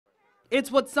It's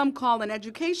what some call an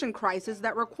education crisis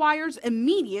that requires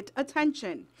immediate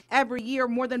attention. Every year,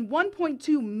 more than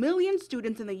 1.2 million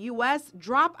students in the U.S.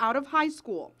 drop out of high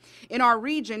school. In our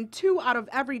region, 2 out of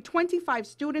every 25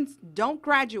 students don't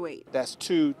graduate. That's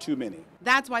too many.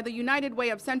 That's why the United Way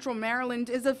of Central Maryland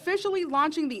is officially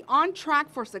launching the On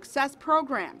Track for Success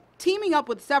program, teaming up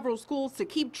with several schools to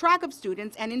keep track of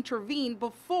students and intervene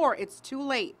before it's too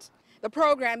late. The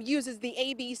program uses the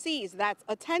ABCs, that's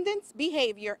attendance,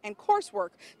 behavior, and coursework,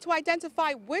 to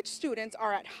identify which students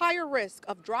are at higher risk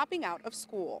of dropping out of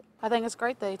school. I think it's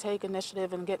great they take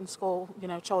initiative in getting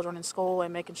children in school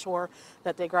and making sure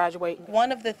that they graduate.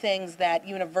 One of the things that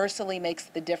universally makes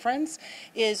the difference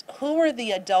is who are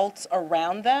the adults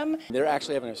around them. They're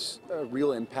actually having a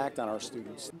real impact on our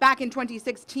students. Back in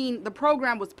 2016, the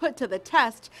program was put to the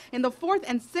test in the 4th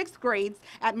and 6th grades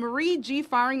at Marie G.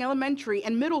 Firing Elementary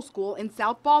and Middle School in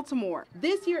South Baltimore.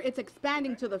 This year, it's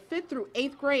expanding to the 5th through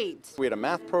 8th grades. We had a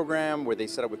math program where they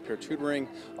set up with peer tutoring.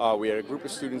 We had a group of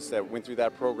students that went through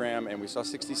that program, and we saw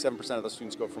 67% of the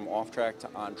students go from off track to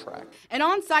on track. An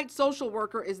on-site social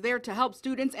worker is there to help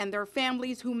students and their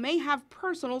families who may have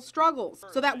personal struggles,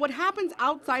 so that what happens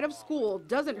outside of school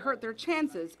doesn't hurt their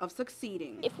chances of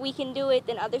succeeding. If we can do it,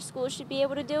 then other schools should be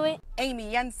able to do it.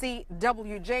 Amy Yensi,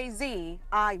 WJZ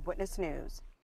Eyewitness News.